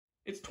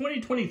It's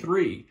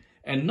 2023,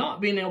 and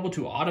not being able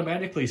to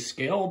automatically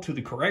scale to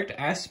the correct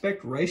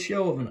aspect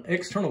ratio of an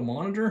external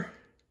monitor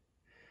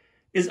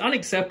is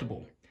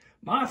unacceptable.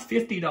 My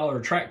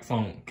 $50 track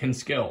phone can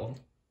scale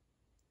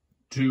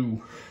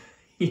to,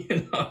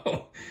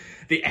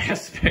 the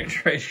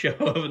aspect ratio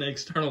of an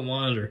external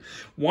monitor.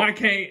 Why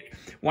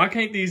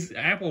can't these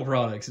Apple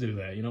products do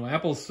that?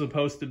 Apple's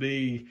supposed to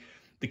be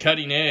the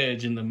cutting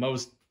edge and the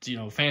most,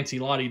 fancy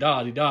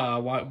la-di-da-di-da.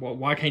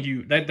 Why can't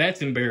you?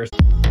 That's embarrassing.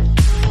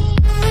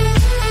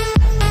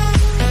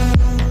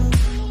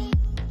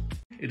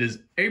 It is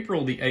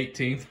April the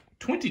 18th,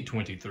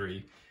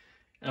 2023.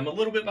 I'm a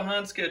little bit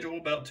behind schedule,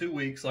 about 2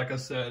 weeks, like I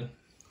said.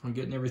 I'm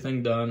getting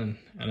everything done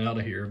and out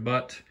of here.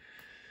 But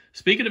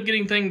speaking of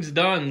getting things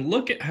done,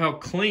 look at how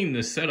clean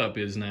this setup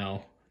is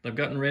now. I've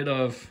gotten rid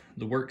of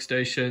the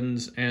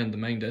workstations and the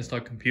main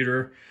desktop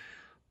computer.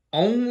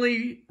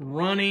 Only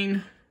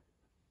running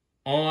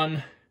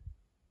on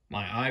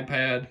my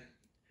iPad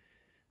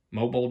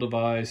mobile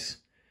device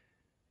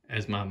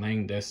as my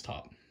main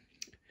desktop.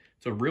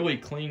 It's a really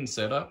clean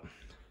setup,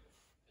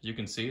 as you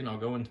can see, and I'll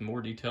go into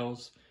more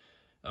details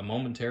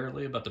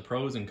momentarily about the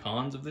pros and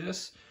cons of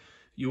this.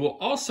 You will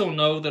also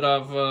know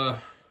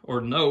that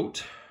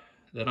note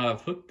that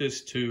I've hooked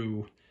this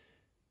to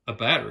a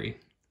battery,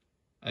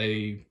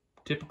 a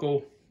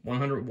typical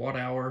 100 watt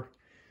hour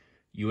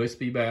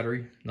USB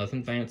battery,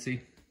 nothing fancy,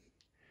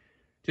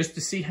 just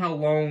to see how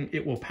long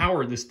it will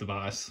power this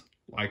device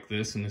like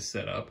this in this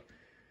setup.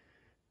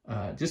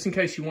 Just in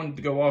case you wanted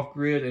to go off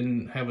grid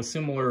and have a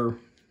similar,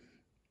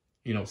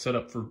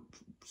 setup for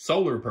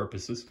solar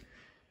purposes.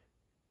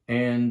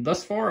 And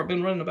thus far, I've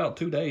been running about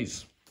 2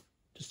 days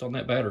just on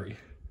that battery.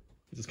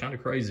 It's kind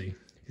of crazy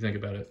if you think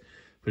about it,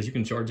 because you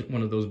can charge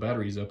one of those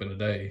batteries up in a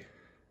day.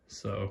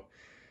 So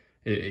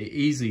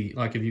easy,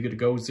 like if you get a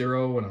Go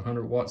Zero and a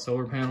 100 watt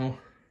solar panel,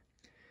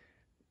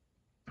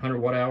 100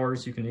 watt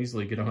hours, you can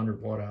easily get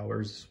 100 watt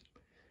hours,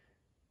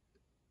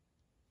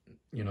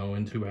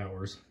 in 2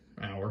 hours,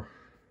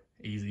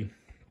 easy.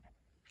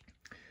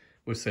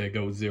 With say a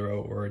Go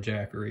Zero or a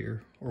Jackery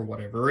or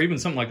whatever, or even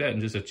something like that,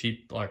 and just a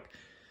cheap, like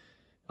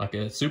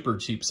a super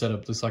cheap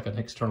setup, just like an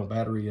external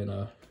battery and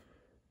a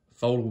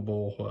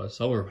foldable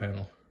solar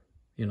panel,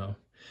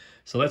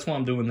 So that's why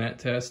I'm doing that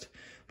test.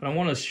 But I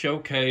want to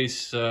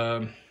showcase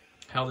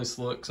how this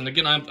looks. And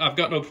again, I've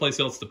got no place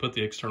else to put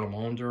the external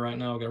monitor right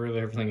now. I've got rid of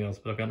everything else,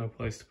 but I've got no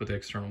place to put the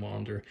external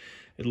monitor.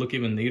 It'd look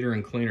even neater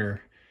and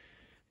cleaner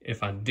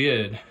if I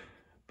did.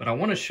 But I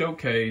want to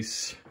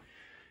showcase,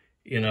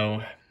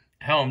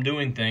 how I'm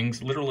doing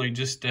things. Literally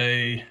just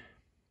a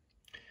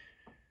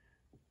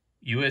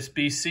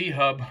USB-C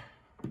hub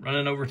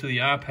running over to the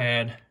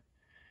iPad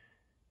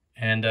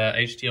and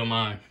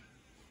HDMI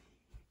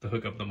to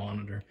hook up the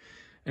monitor.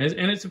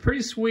 And it's a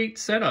pretty sweet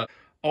setup.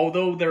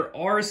 Although there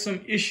are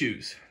some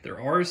issues. There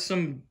are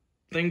some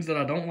things that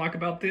I don't like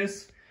about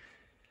this.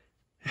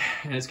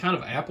 And it's kind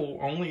of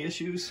Apple-only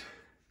issues.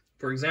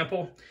 For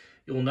example,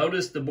 you'll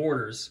notice the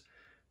borders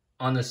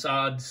on the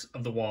sides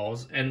of the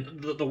walls.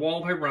 And the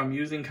wallpaper I'm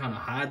using kind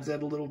of hides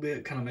that a little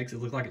bit. Kind of makes it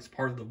look like it's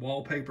part of the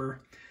wallpaper.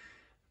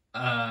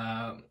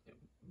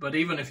 But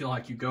even if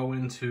you go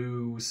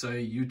into,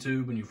 say,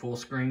 YouTube and you full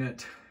screen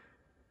it,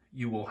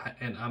 you will,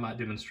 and I might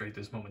demonstrate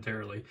this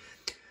momentarily,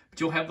 but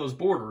you'll have those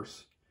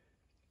borders.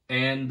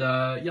 And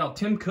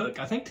Tim Cook,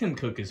 I think Tim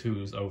Cook is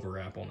who's over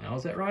Apple now.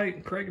 Is that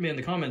right? Correct me in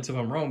the comments if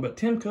I'm wrong, but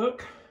Tim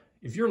Cook,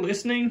 if you're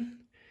listening,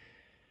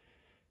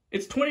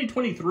 it's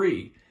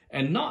 2023,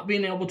 and not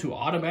being able to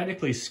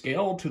automatically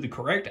scale to the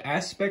correct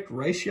aspect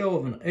ratio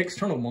of an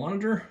external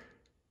monitor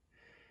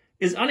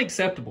is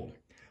unacceptable.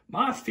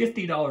 My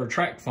 $50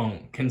 track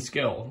phone can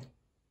scale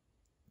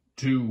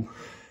to,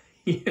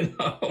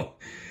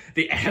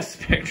 the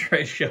aspect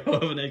ratio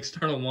of an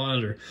external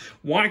monitor.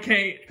 Why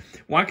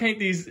can't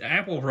these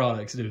Apple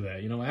products do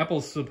that?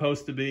 Apple's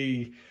supposed to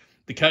be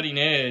the cutting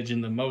edge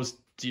and the most,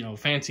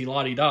 fancy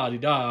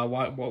la-di-da-di-da.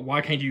 Why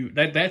can't you?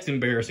 That's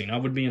embarrassing. I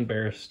would be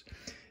embarrassed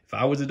if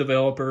I was a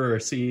developer or a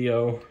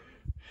CEO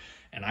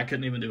and I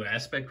couldn't even do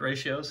aspect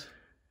ratios.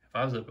 If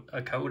I was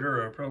a coder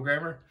or a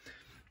programmer,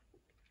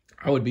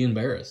 I would be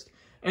embarrassed.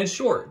 And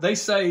sure, they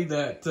say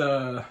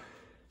that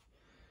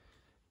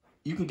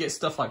you can get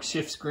stuff like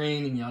shift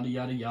screen and yada,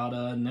 yada,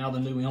 yada. And now the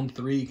new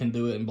M3 can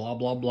do it and blah,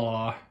 blah,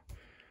 blah.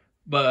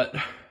 But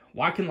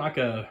why can like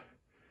a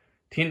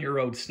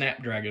 10-year-old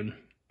Snapdragon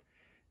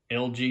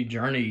LG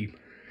Journey,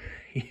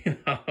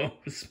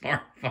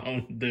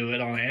 smartphone do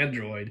it on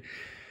Android?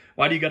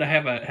 Why do you gotta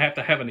have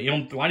to have an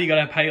M? Why do you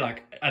gotta pay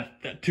like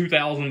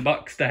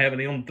 $2,000 to have an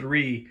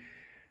M3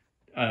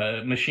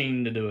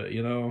 machine to do it?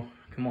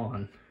 Come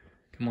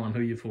on,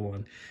 who you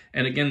fooling?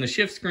 And again, the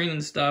shift screen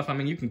and stuff,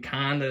 you can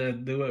kind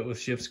of do it with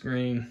shift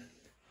screen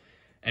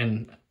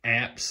and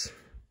apps.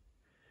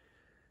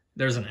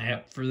 There's an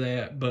app for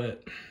that,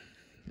 but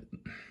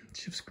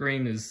shift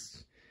screen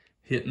is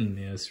hit and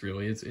miss,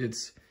 really.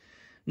 It's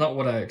not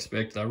what I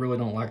expected. I really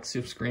don't like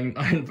shift screen.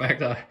 In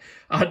fact,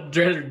 I'd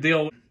rather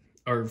deal,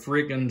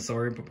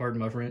 sorry, pardon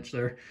my French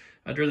there.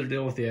 I'd rather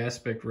deal with the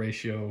aspect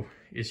ratio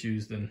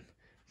issues than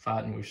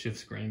fighting with shift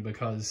screen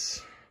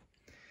because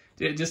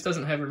it just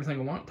doesn't have everything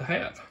I want it to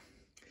have.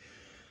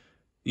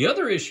 The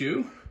other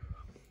issue,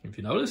 if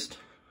you noticed,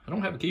 I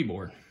don't have a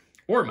keyboard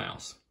or a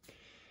mouse.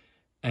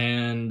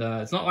 And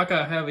it's not like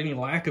I have any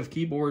lack of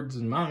keyboards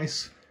and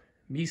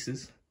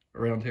mices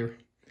around here.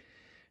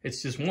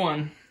 It's just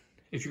one,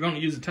 if you're going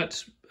to use a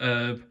touch,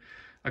 like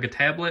a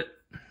tablet,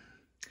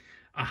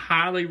 I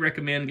highly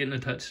recommend getting a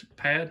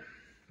touchpad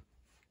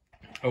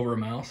over a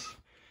mouse,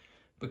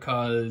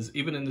 because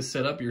even in this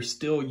setup, you're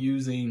still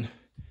using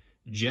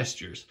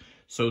gestures.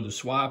 So the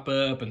swipe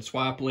up and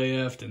swipe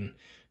left and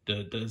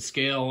the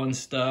scale and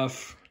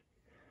stuff,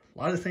 a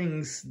lot of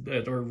things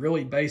that are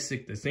really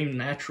basic that seem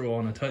natural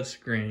on a touch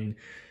screen,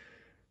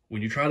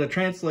 when you try to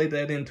translate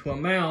that into a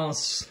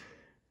mouse,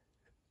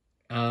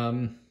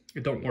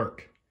 it don't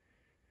work.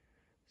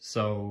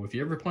 So if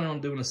you ever plan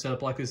on doing a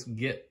setup like this,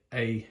 get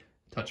a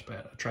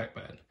touchpad, a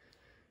trackpad.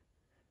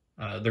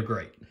 They're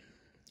great.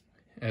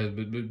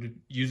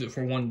 Use it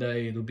for one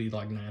day, it'll be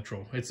like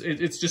natural.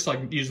 It's just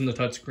like using the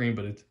touch screen,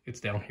 but it's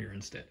down here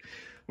instead.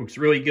 Works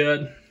really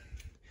good.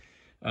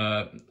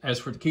 As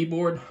for the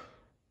keyboard,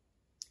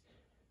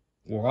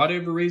 for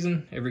whatever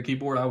reason, every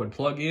keyboard I would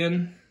plug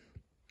in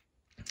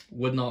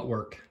would not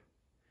work.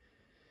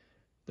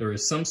 There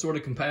is some sort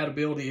of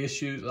compatibility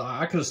issues.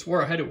 I could have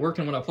swore I had it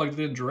working when I plugged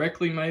it in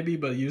directly maybe,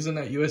 but using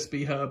that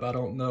USB hub, I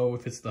don't know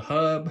if it's the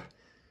hub,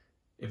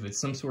 if it's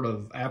some sort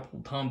of Apple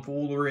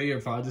tomfoolery, or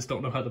if I just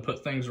don't know how to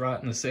put things right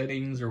in the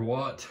settings or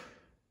what.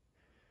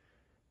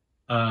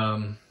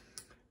 But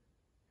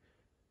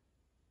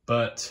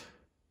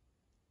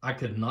I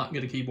could not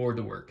get a keyboard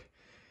to work.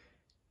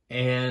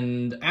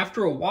 And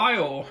after a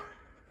while,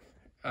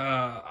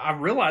 I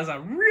realized I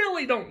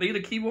really don't need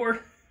a keyboard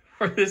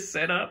for this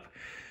setup,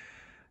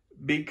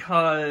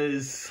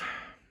 because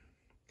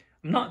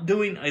I'm not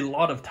doing a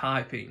lot of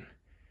typing.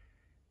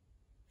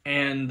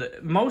 And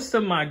most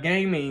of my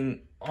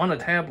gaming on a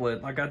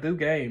tablet, like I do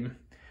game,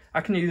 I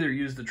can either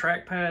use the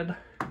trackpad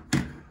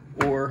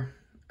or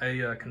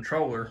a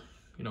controller,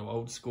 you know,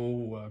 old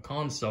school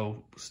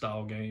console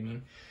style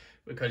gaming.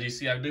 Because you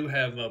see, I do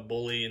have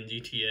Bully and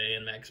GTA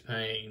and Max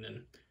Payne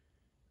and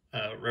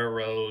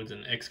Railroads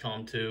and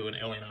XCOM 2 and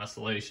Alien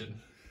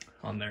Isolation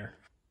on there,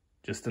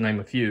 just to name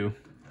a few.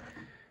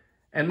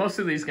 And most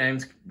of these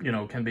games, you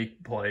know, can be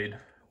played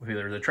with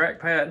either the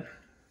trackpad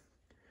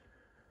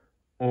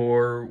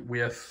or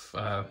with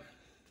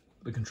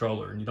the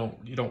controller, and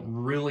you don't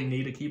really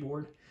need a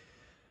keyboard.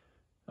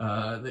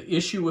 The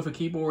issue with a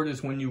keyboard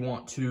is when you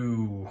want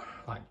to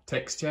like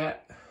text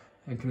chat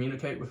and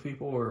communicate with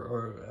people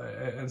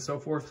and so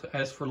forth.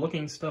 As for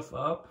looking stuff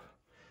up,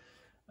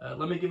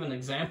 let me give an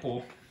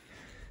example.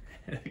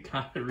 It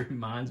kind of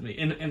reminds me.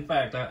 In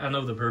fact, I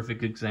know the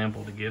perfect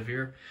example to give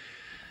here.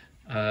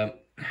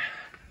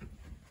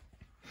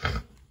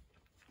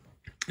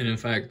 And in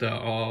fact, I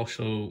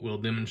also will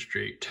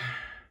demonstrate,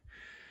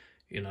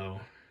 you know,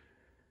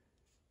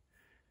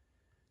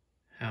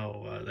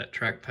 how that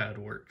trackpad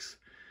works.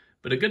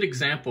 But a good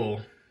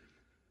example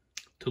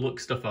to look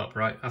stuff up,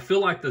 right? I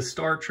feel like the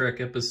Star Trek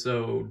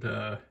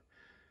episode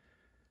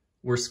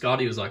where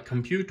Scotty was like,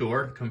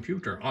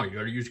 computer, oh, you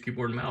gotta use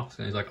keyboard and mouse.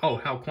 And he's like, oh,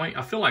 how quaint.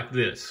 I feel like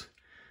this.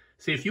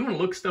 See, if you want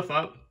to look stuff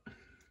up,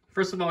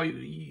 first of all,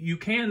 you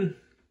can...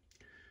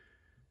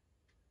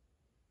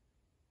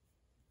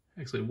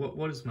 Actually,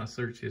 what is my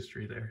search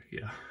history there?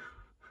 Yeah.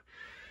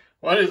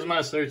 What is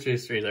my search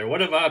history there?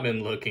 What have I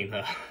been looking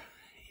up?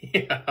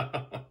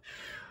 Yeah.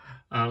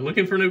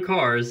 Looking for new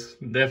cars,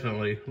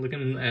 definitely.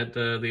 Looking at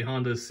the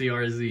Honda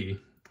CR-Z.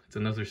 It's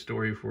another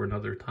story for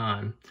another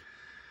time.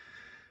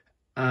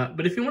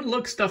 But if you want to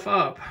look stuff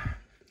up,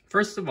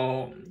 first of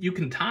all, you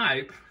can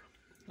type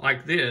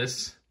like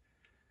this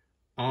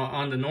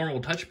on the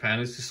normal touchpad.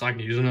 It's just like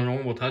using a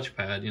normal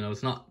touchpad. You know,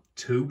 it's not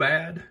too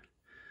bad.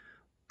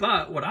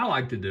 But what I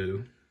like to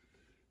do,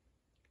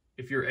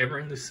 if you're ever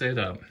in the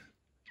setup,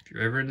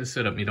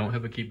 and you don't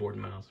have a keyboard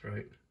and mouse,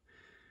 right?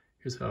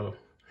 Here's how,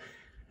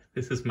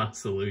 this is my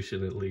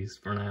solution, at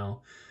least for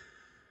now.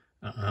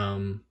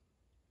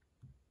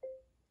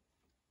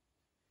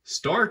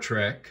 Star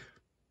Trek,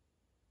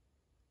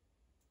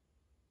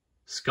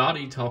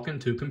 Scotty talking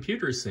to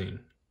computer scene.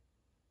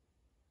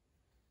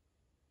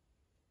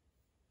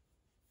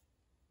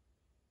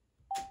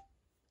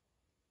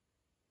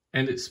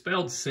 And it's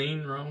spelled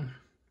scene wrong,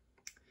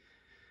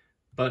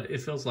 but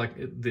it feels like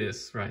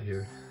this right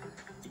here.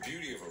 The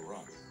beauty of a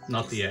run,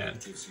 not the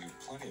ad. gives you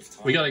plenty of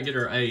time. We gotta get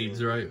our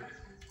aids, right?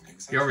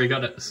 You already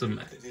got some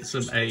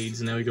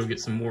aids, now we go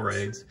get some more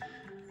aids.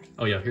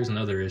 Oh yeah, here's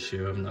another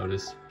issue I've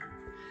noticed.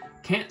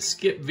 Can't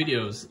skip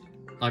videos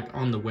like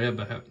on the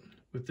web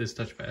with this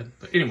touchpad.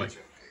 But anyway.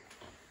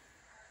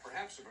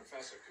 Perhaps the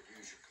professor could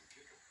use your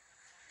computer.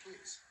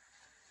 Please.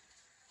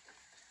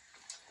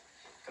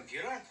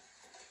 Computer?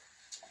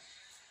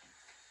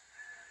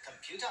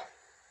 Computer?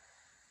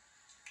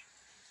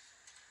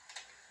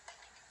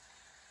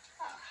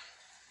 Ah.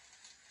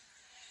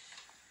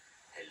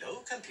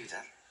 Hello,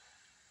 computer.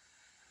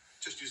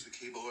 Just use the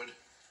keyboard.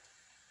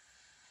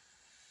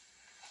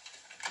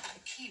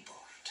 Keyboard.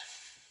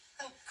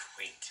 How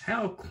quaint.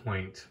 How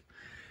quaint.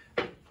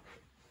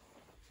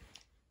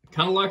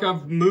 Kind of like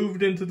I've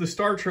moved into the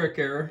Star Trek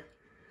era.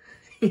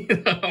 You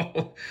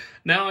know,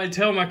 now I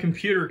tell my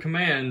computer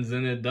commands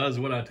and it does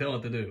what I tell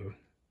it to do.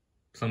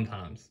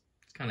 Sometimes.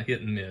 It's kind of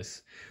hit and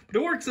miss. But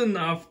it works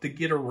enough to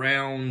get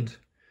around,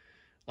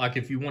 like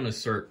if you want to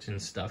search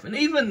and stuff. And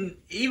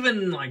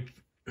even like,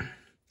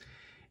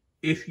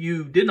 if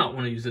you did not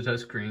want to use the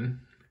touchscreen,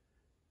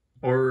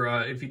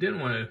 or if you didn't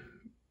want to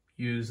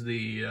use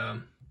the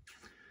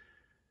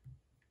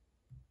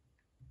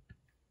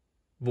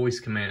voice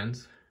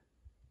commands,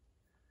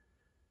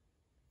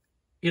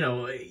 you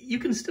know, you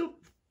can still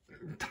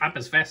type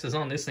as fast as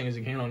on this thing as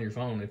you can on your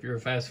phone. If you're a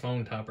fast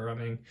phone typer, I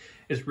mean,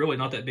 it's really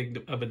not that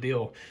big of a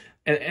deal.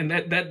 And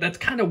that's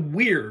kind of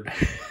weird.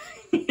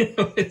 You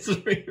know, it's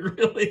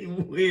really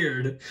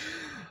weird.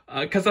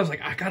 Because I was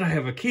like, I gotta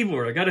have a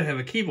keyboard.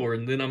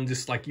 And then I'm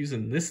just like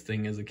using this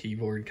thing as a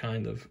keyboard,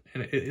 kind of.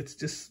 And it's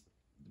just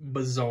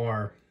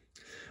bizarre.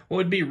 Well,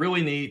 it'd be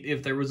really neat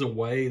if there was a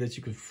way that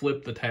you could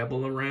flip the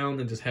tablet around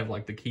and just have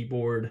like the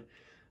keyboard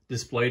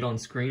displayed on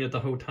screen at the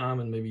whole time,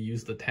 and maybe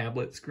use the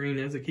tablet screen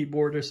as a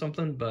keyboard or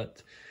something.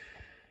 But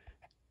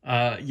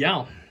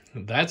yeah,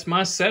 that's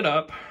my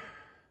setup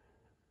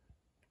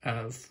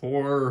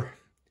for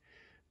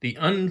the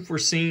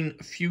unforeseen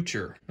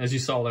future. As you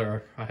saw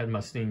there, I had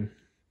my Steam.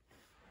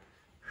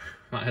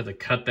 Might have to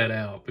cut that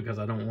out because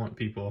I don't want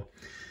people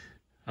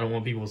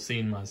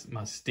seeing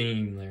my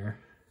Steam there.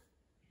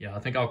 Yeah, I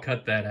think I'll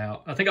cut that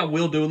out. I think I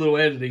will do a little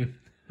editing.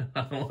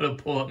 I want to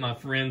pull up my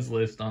friends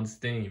list on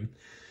Steam.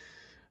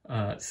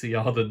 See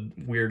all the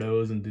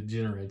weirdos and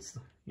degenerates,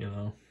 you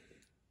know.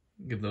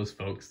 Give those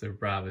folks their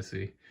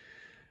privacy.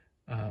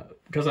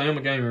 Because I am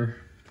a gamer,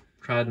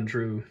 tried and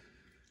true.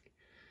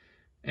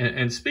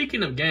 And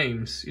speaking of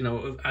games, you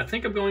know, I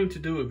think I'm going to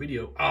do a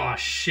video. Oh,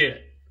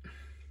 shit.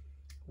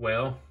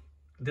 Well,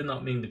 I did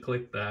not mean to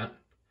click that.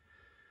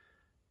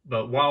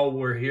 But while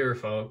we're here,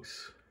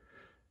 folks,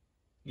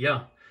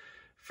 yeah,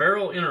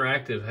 Feral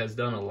Interactive has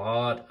done a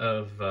lot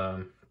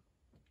of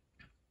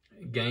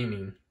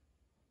gaming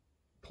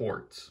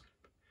ports.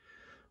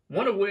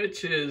 One of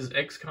which is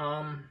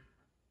XCOM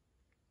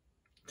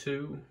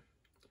 2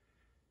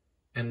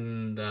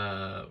 and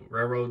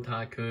Railroad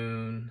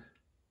Tycoon.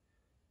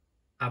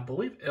 I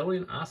believe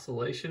Alien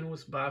Isolation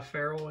was by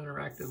Feral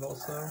Interactive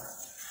also.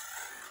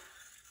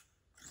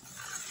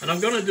 And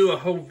I'm going to do a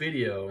whole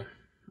video,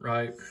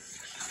 right,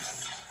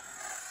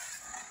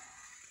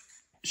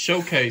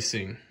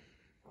 showcasing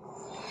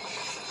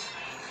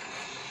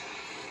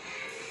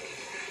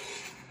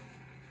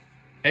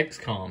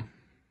XCOM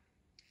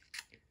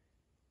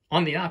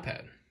on the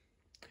iPad.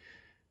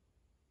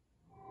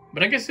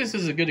 But I guess this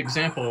is a good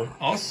example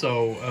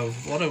also of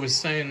what I was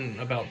saying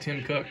about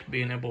Tim Cook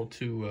being able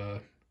to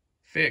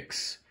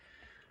fix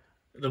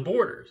the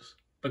borders.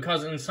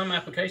 Because in some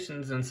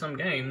applications, in some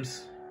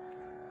games,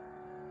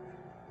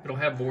 it'll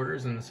have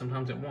borders and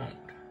sometimes it won't.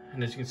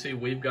 And as you can see,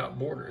 we've got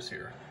borders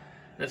here.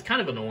 That's kind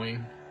of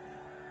annoying.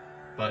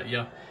 But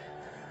yeah,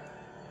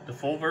 the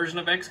full version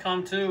of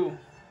XCOM 2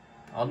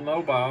 on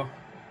mobile,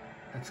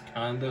 that's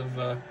kind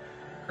of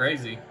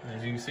crazy.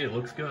 As you can see, it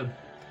looks good.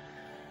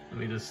 Let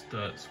me just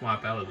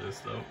swipe out of this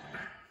though.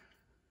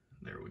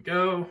 There we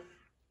go.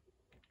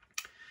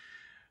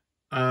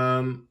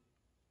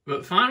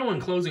 But final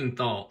and closing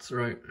thoughts,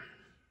 right?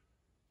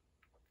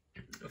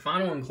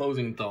 Final and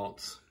closing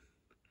thoughts.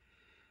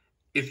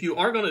 If you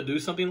are going to do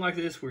something like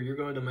this, where you're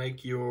going to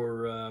make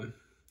your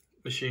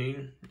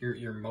machine,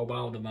 your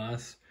mobile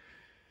device,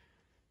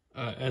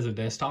 as a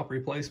desktop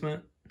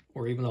replacement,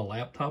 or even a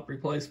laptop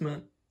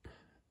replacement,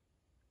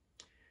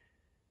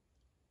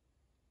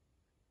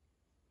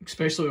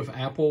 especially with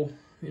Apple,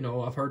 you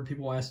know, I've heard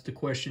people ask the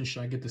question,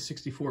 should I get the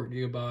 64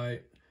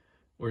 gigabyte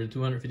or the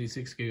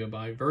 256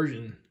 gigabyte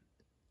version?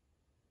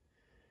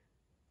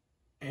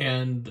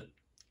 And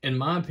in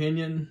my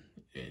opinion,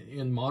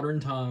 in modern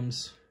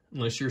times,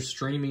 unless you're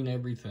streaming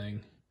everything,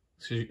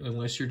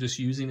 unless you're just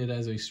using it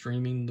as a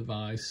streaming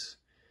device,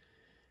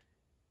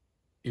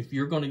 if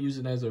you're going to use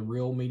it as a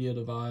real media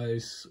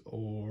device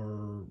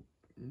or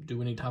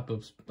do any type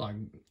of like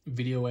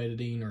video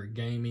editing or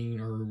gaming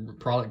or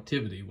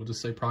productivity, we'll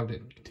just say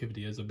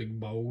productivity as a big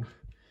bold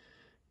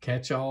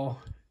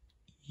catch-all,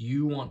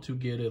 you want to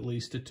get at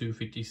least a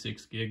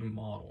 256 gig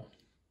model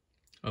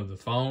of the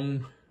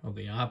phone, of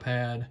the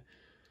iPad,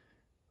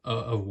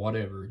 of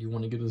whatever. You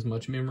want to get as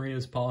much memory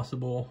as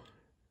possible,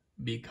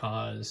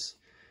 because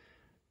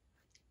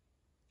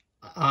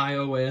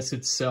iOS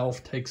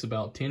itself takes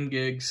about 10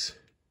 gigs,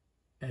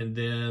 and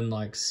then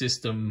like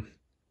system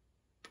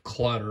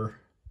clutter,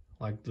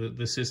 like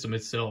the system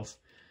itself,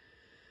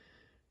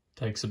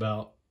 takes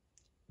about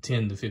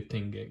 10 to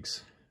 15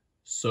 gigs.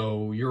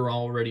 So you're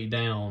already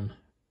down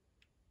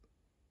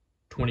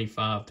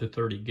 25 to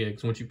 30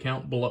 gigs. Once you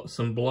count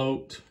some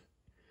bloat,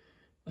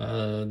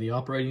 the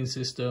operating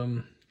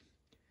system,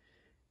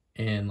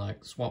 and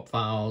like swap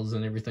files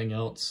and everything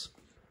else,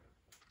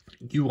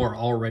 you are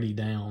already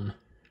down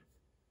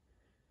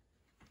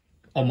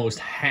almost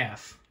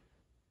half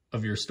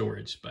of your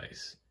storage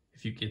space.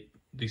 if you get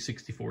the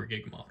 64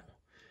 gig model.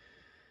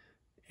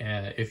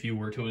 If you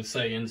were to,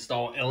 say,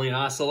 install Alien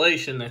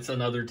Isolation, that's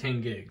another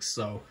 10 gigs.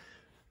 So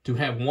to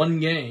have one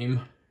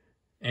game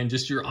and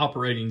just your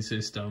operating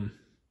system,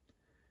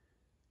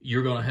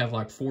 you're going to have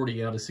like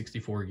 40 out of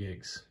 64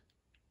 gigs.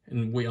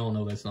 And we all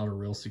know that's not a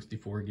real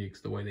 64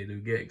 gigs the way they do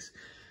gigs.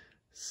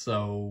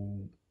 So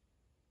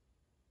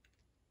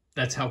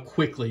that's how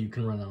quickly you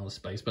can run out of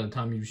space. By the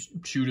time you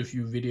shoot a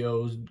few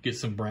videos, get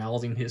some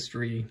browsing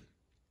history,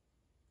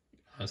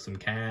 some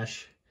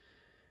cache,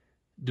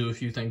 do a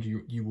few things,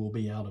 you will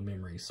be out of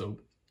memory. So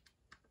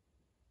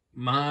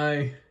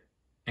my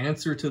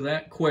answer to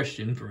that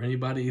question, for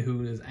anybody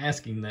who is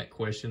asking that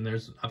question,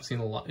 I've seen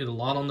a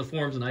lot on the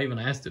forums, and I even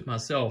asked it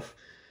myself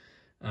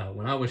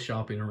when I was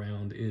shopping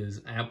around,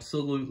 is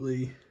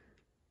absolutely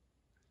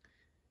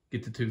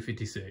get the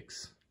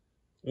 256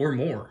 or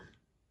more.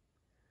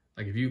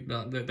 Like if you,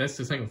 that's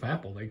the thing with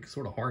Apple, they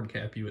sort of hard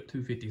cap you at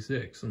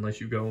 256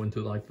 unless you go into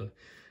like the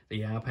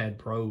iPad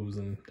Pros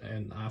and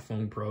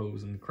iPhone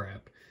Pros and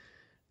crap.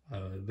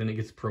 Then it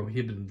gets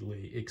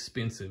prohibitively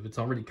expensive. It's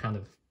already kind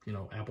of, you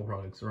know, Apple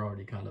products are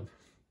already kind of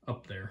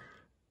up there.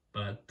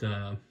 But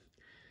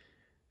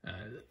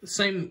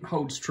same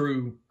holds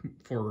true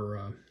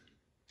for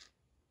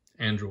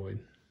Android,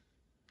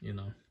 you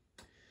know.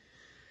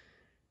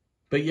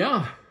 But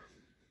yeah,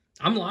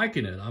 I'm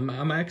liking it.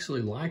 I'm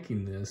actually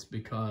liking this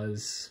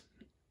because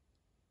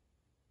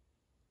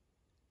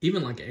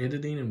even like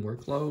editing and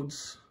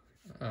workloads,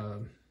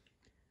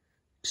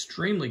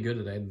 extremely good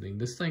at editing.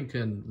 This thing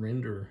can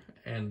render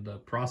and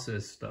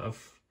process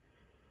stuff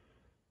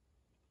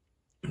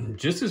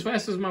just as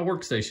fast as my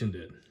workstation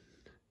did.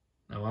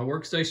 Now, my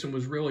workstation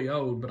was really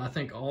old, but I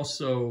think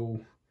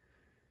also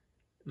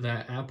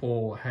that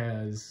Apple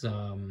has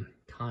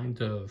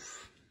kind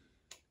of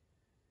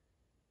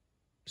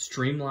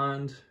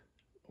streamlined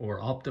or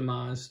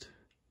optimized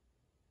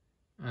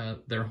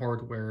their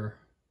hardware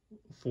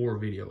for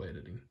video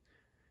editing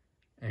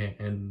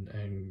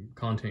and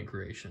content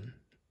creation.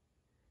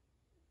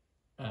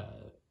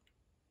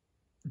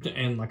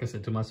 And like I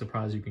said, to my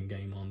surprise, you can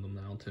game on them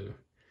now too.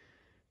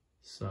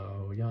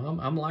 So yeah,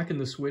 I'm liking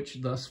the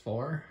Switch thus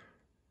far.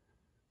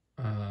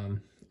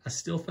 I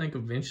still think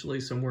eventually,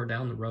 somewhere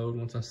down the road,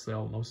 once I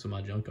sell most of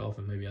my junk off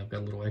and maybe I've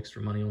got a little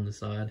extra money on the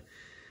side,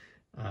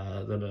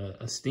 that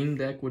a Steam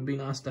Deck would be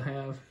nice to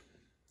have.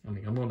 I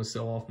mean, I'm going to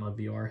sell off my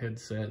VR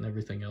headset and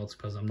everything else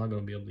because I'm not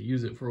going to be able to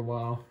use it for a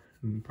while.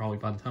 And probably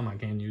by the time I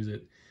can use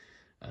it,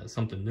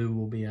 something new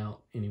will be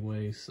out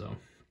anyway. So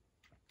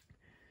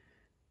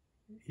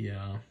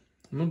yeah,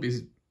 I'm going to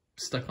be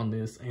stuck on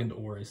this and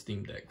or a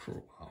Steam Deck for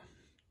a while.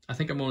 I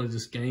think I'm going to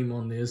just game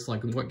on this,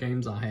 like what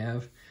games I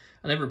have.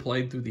 I never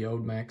played through the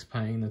old Max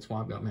Payne. That's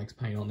why I've got Max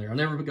Payne on there. I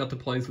never got to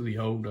play through the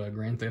old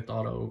Grand Theft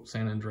Auto,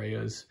 San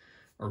Andreas,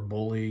 or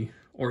Bully,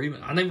 or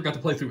even, I never got to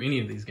play through any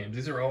of these games.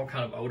 These are all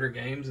kind of older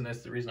games, and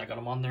that's the reason I got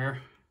them on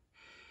there.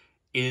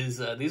 These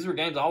were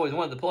games I always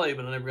wanted to play,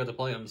 but I never got to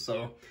play them.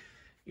 So,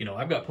 you know,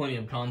 I've got plenty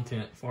of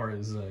content as far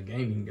as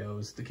gaming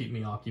goes to keep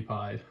me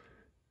occupied.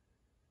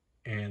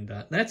 And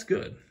that's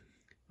good.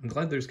 I'm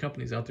glad there's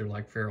companies out there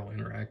like Feral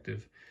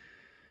Interactive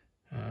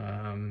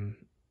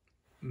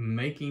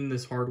making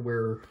this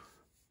hardware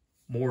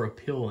more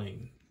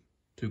appealing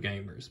to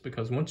gamers,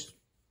 because once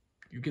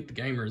you get the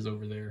gamers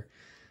over there,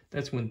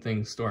 that's when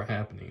things start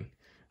happening.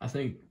 I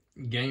think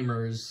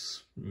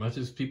gamers, much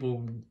as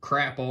people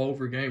crap all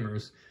over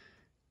gamers,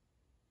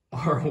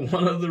 are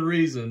one of the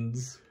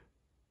reasons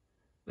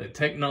that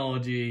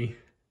technology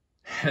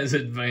has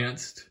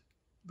advanced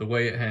the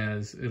way it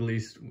has, at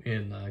least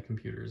in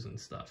computers and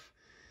stuff.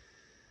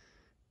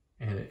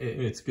 And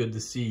it's good to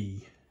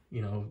see,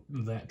 you know,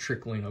 that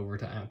trickling over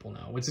to Apple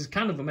now, which is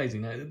kind of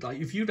amazing. Like,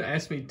 if you'd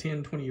asked me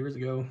 10, 20 years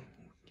ago,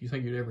 do you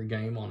think you'd ever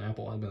game on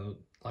Apple? I'd been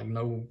like,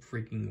 no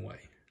freaking way.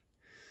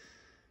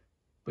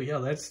 But yeah,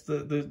 that's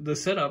the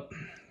setup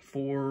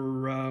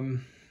for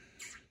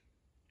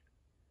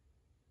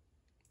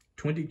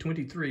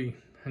 2023.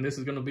 And this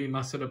is going to be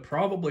my setup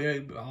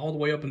probably all the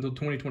way up until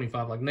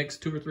 2025. Like next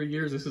 2 or 3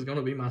 years, this is going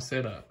to be my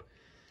setup.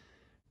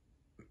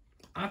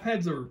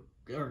 iPads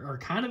are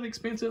kind of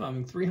expensive. I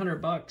mean,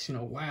 $300, you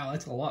know, wow,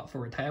 that's a lot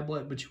for a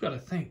tablet. But you got to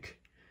think,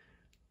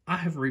 I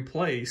have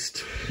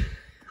replaced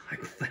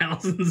like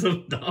thousands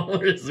of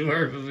dollars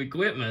worth of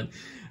equipment.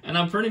 And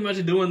I'm pretty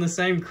much doing the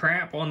same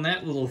crap on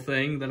that little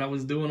thing that I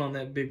was doing on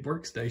that big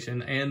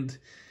workstation. And,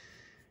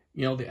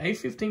 you know, the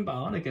A15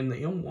 Bionic and the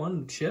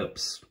M1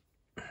 chips,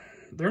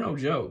 they're no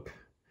joke.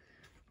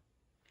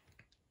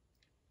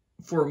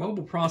 For a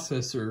mobile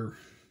processor,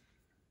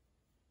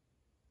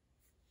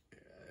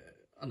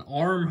 an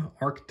ARM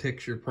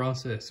architecture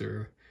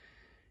processor,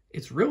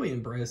 it's really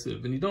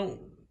impressive. And you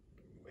don't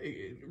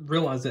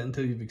realize that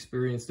until you've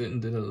experienced it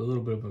and did a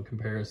little bit of a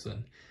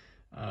comparison.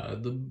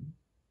 The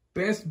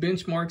best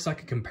benchmarks I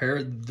could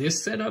compare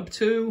this setup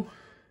to,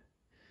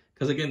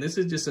 because again, this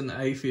is just an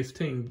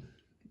A15,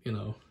 you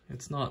know,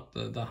 it's not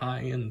the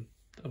high end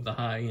of the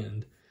high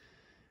end.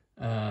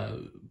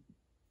 But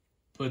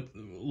But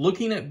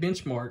looking at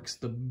benchmarks,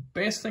 the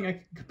best thing I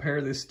can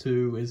compare this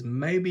to is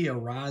maybe a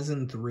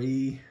Ryzen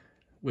 3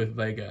 with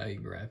Vega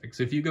 8 graphics.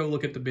 If you go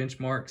look at the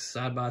benchmarks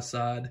side by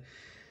side,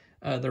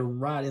 they're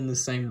right in the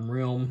same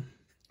realm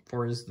as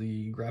far as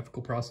the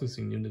graphical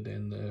processing unit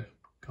and the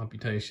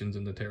computations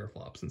and the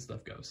teraflops and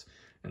stuff goes,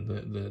 and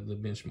the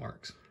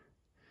benchmarks.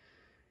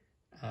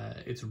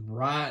 It's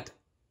right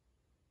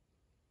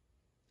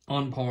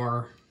on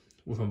par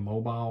with a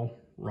mobile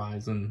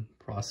Ryzen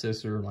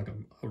processor, like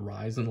a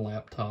Ryzen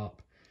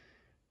laptop,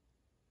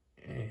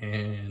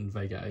 and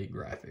Vega 8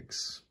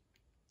 graphics.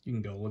 You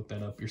can go look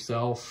that up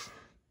yourself.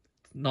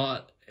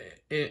 Not,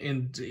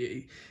 and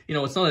you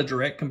know, it's not a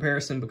direct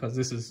comparison because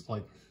this is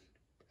like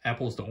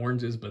apples to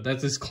oranges, but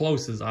that's as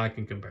close as I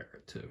can compare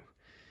it to.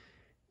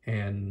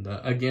 And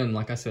again,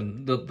 like I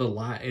said, the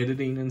light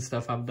editing and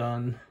stuff I've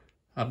done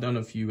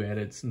a few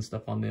edits and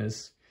stuff on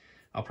this.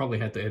 I'll probably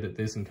have to edit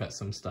this and cut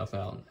some stuff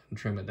out and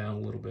trim it down a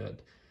little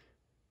bit.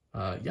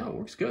 Yeah, it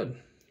works good.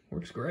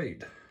 Works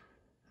great.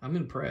 I'm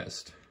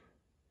impressed.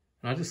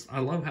 And I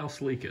love how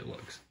sleek it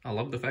looks. I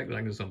love the fact that I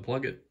can just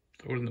unplug it,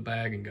 throw it in the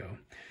bag, and go.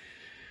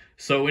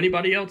 So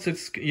anybody else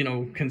that's, you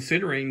know,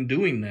 considering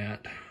doing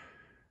that,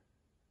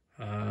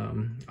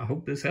 I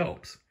hope this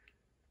helps.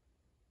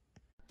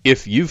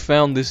 If you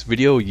found this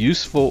video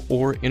useful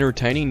or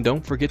entertaining,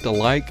 don't forget to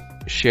like,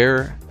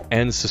 share,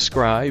 and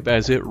subscribe,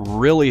 as it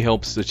really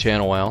helps the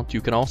channel out.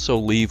 You can also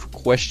leave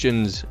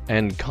questions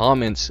and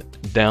comments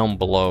down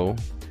below.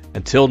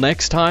 Until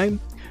next time,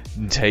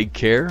 take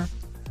care,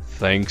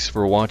 thanks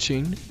for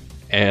watching,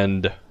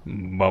 and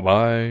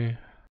bye-bye.